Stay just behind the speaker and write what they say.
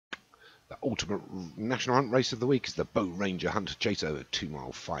The ultimate national hunt race of the week is the Beau Ranger Hunter Chase over 2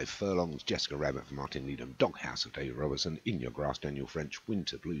 miles 5 furlongs. Jessica Rabbit for Martin Needham, Doghouse of David Robertson, In Your Grass Daniel French,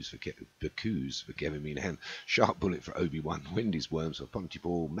 Winter Blues for Bacuse for Kevin Meanahan, Sharp Bullet for Obi-Wan, Wendy's Worms for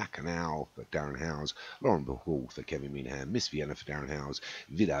Pontypool, Mackinaw for Darren Howes, Lauren Hall for Kevin Meanahan, Miss Vienna for Darren Howes,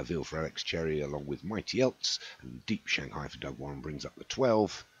 Vidaville for Alex Cherry along with Mighty Elts, and Deep Shanghai for Doug Warren brings up the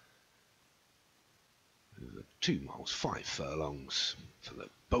 12. 2 miles 5 furlongs for the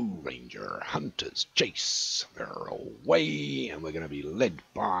Beau Ranger Hunters Chase. They're away, and we're going to be led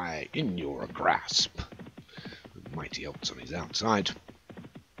by In Your Grasp. With Mighty Elts on his outside.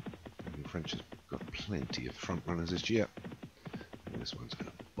 And French has got plenty of front runners this year. And this one's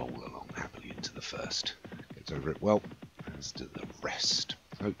going to bowl along happily into the first. Gets over it well, as to the rest.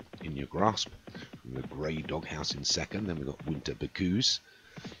 So, In Your Grasp from the Grey Doghouse in second. Then we've got Winter Bacuse.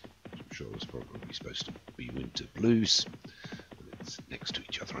 I'm sure it's probably supposed to be Winter Blues. It's next to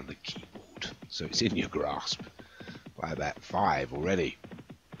each other on the keyboard. So it's In Your Grasp by about 5 already.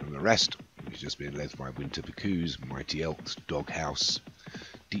 From the rest, it's just been led by Winter Bacuse, Mighty Elks, Doghouse,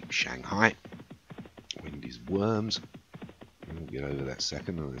 Deep Shanghai, Wendy's Worms. We'll get over that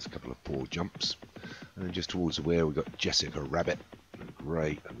second. Oh, there's a couple of poor jumps. And then just towards the rear, we've got Jessica Rabbit,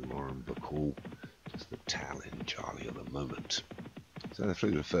 Gray, and Lauren Bacall. Just the tail end Charlie at the moment. So they're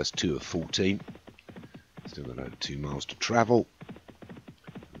through the first 2 of 14. Still got over 2 miles to travel.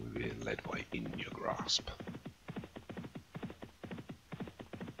 We're being led by In Your Grasp.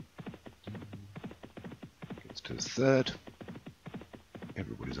 Gets to the third.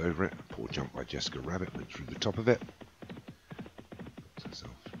 Everybody's over it. A poor jump by Jessica Rabbit. Went through the top of it. Puts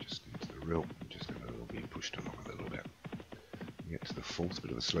herself just into the reel. Just a little being pushed along a little bit. We get to the fourth.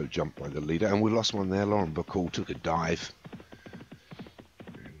 Bit of a slow jump by the leader. And we lost one there. Lauren Bacall took a dive.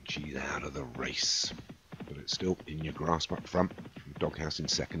 She's out of the race, but it's still In Your Grasp up front. Doghouse in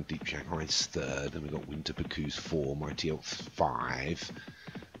second, Deep Shanghai's third, then we've got Winter Bacuse 4, Mighty Elks 5.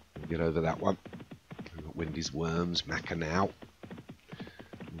 We'll get over that one. We've got Wendy's Worms, Mackinaw.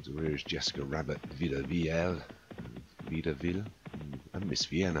 Towards the rear is Jessica Rabbit, Vidaville, and Miss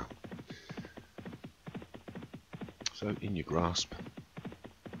Vienna. So In Your Grasp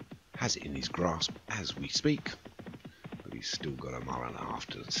has it in his grasp as we speak. He's still got a mile and a half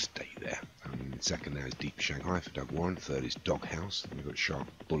to stay there. Second now is Deep Shanghai for Doug Warren. Third is Doghouse. Then we've got Sharp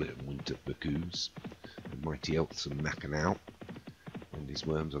Bullet and Winter Bacuse. And Mighty Elks and Mackinaw. Wendy's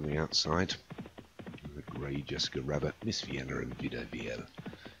Worms on the outside. And the Grey Jessica Rabbit, Miss Vienna and Vidaville.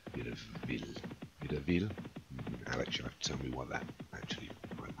 Alex, you'll have to tell me what that actually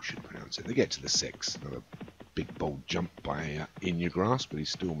I should pronounce it. They get to the 6th. Another big bold jump by In Your Grasp, but he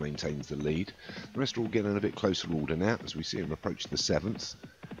still maintains the lead. The rest are all getting a bit closer order now as we see him approach the 7th.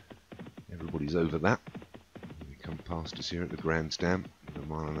 Everybody's over that. They come past us here at the grandstand with a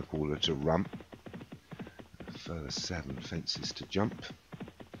mile and a quarter to run. A further 7 fences to jump.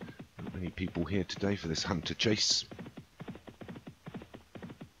 Not many people here today for this Hunter Chase.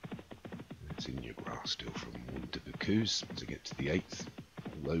 It's In Your Grasp still from Winter Bacuse as we get to the 8th.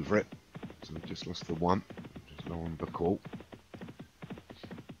 All over it. So we've just lost the 1. Lauren Bacall.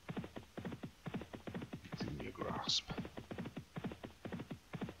 It's In Your Grasp.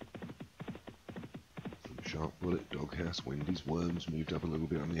 From Sharp Bullet, Doghouse, Wendy's Worms moved up a little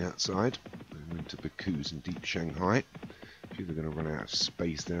bit on the outside. And Winter Bacuse and Deep Shanghai. People are going to run out of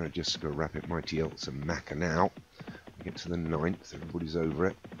space there. Jessica Rabbit, Mighty Elts and Mackinaw. We get to the 9th. Everybody's over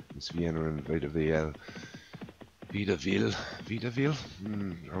it. Miss Vienna and Vidaville.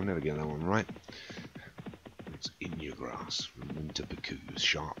 I'll never get that one right. In Your Grasp from Winter Bacuse,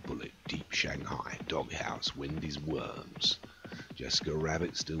 Sharp Bullet, Deep Shanghai, Doghouse, Wendy's Worms, Jessica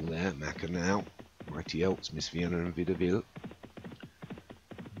Rabbit still there, Mackinaw, Mighty Elts, Miss Vienna and Vidaville.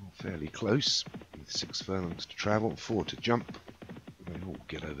 All fairly close, with 6 furlongs to travel, 4 to jump. They all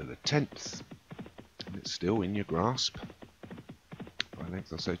get over the 10th, and it's still In Your Grasp. By a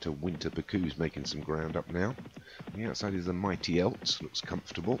length or so to Winter Bacuse, making some ground up now. On the outside is the Mighty Elts, looks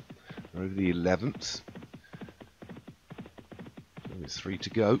comfortable. They're over the 11th. There's 3 to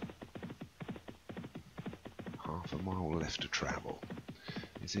go. Half a mile left to travel.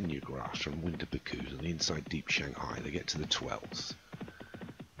 It's In Your Grasp from Winter Bacuse on the inside Deep Shanghai. They get to the 12th.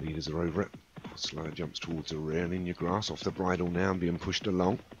 Leaders are over it. Slower jumps towards the rear and In Your Grasp off the bridle now and being pushed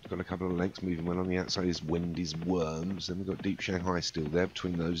along. got a couple of legs moving well on the outside is Wendy's Worms. Then we've got Deep Shanghai still there.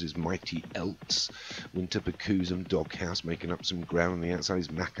 Between those is Mighty Elts. Winter Bakuzum Doghouse making up some ground. On the outside is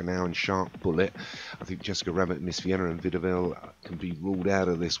Mackinaw and Sharp Bullet. I think Jessica Rabbit, Miss Vienna and Vidaville can be ruled out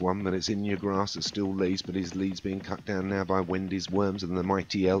of this one, but it's In Your Grass that still leads, but his lead's being cut down now by Wendy's Worms and the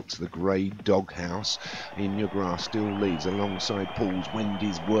Mighty Elts, the Grey Doghouse. In Your Grass still leads alongside Paul's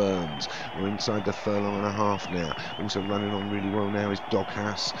Wendy's Worms. We're inside the furlong and a half now. Also running on really well now is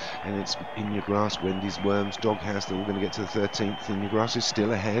Doghouse, and it's In Your Grass, Wendy's Worms, Doghouse. They're all going to get to the 13th. In Your Grass is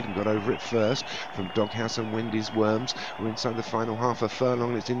still ahead and got over it first from Doghouse and Wendy's Worms. We're inside the final half a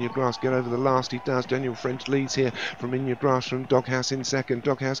furlong. It's In Your Grass. Get over the last. He does. Daniel French leads here from In Your Grass from Doghouse in second.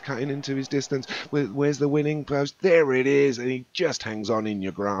 Doghouse cutting into his distance. Where's the winning post? There it is, and he just hangs on. In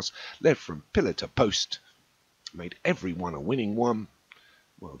Your Grass, led from pillar to post. Made everyone a winning one.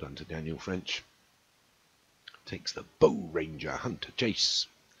 Well done to Daniel French. Takes the Beau Ranger Hunter Chase.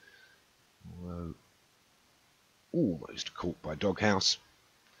 Whoa. Almost caught by Doghouse.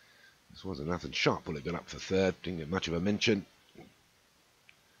 This wasn't nothing. Sharp Bullet got up for third. Didn't get much of a mention.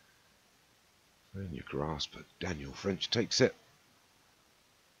 In Your Grass, but Daniel French takes it.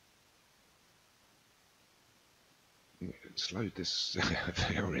 Slowed this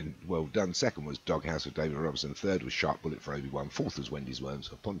there in. Well done. Second was Doghouse with David Robinson. Third was Sharp Bullet for Obi-Wan. Fourth was Wendy's Worms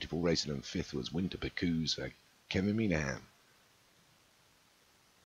for Pontypool Racing. And fifth was Winter Bakuz for Kevin Minahan.